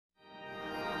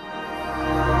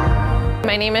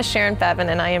My name is Sharon Bevan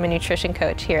and I am a nutrition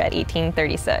coach here at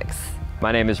 1836.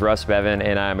 My name is Russ Bevan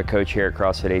and I'm a coach here at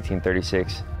CrossFit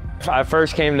 1836. I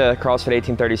first came to CrossFit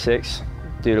 1836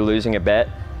 due to losing a bet.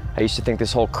 I used to think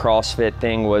this whole CrossFit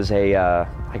thing was I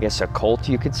guess a cult,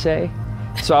 you could say.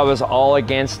 So I was all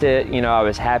against it. You know, I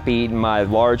was happy eating my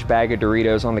large bag of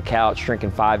Doritos on the couch,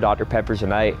 drinking 5 Dr. Peppers a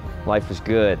night. Life was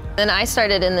good. And I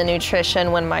started in the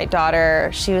nutrition when my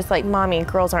daughter, she was like, Mommy,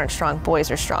 girls aren't strong,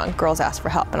 boys are strong. Girls ask for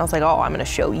help. And I was like, oh, I'm gonna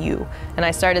show you. And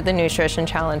I started the nutrition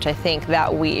challenge, I think,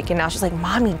 that week. And now she's like,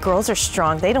 Mommy, girls are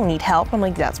strong. They don't need help. I'm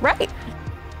like, that's right.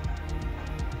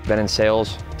 Been in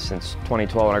sales since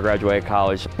 2012 when I graduated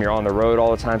college. You're on the road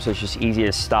all the time, so it's just easy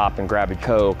to stop and grab a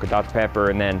Coke or Dr. Pepper,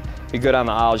 and then you go down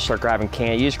the aisle, you start grabbing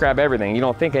candy. You just grab everything. You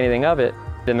don't think anything of it.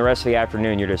 Then the rest of the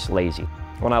afternoon, you're just lazy.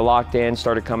 When I locked in,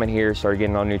 started coming here, started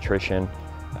getting on nutrition,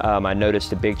 I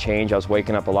noticed a big change. I was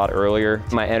waking up a lot earlier.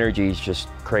 My energy is just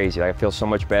crazy. I feel so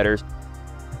much better.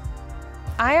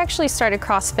 I actually started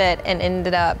CrossFit and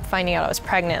ended up finding out I was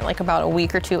pregnant like about a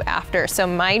week or two after. So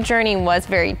my journey was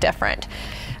very different.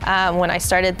 When I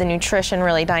started the nutrition,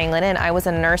 really dialing it in, I was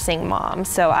a nursing mom,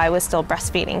 so I was still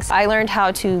breastfeeding. So I learned how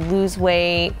to lose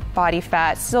weight, body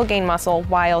fat, still gain muscle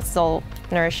while still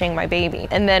nourishing my baby.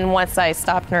 And then once I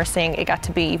stopped nursing, it got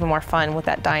to be even more fun with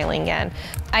that dialing in.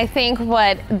 I think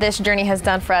what this journey has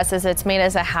done for us is it's made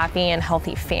us a happy and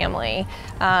healthy family.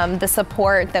 The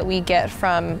support that we get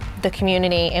from the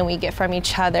community and we get from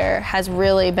each other has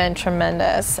really been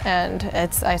tremendous, and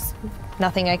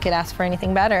nothing I could ask for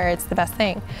anything better. It's the best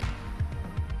thing.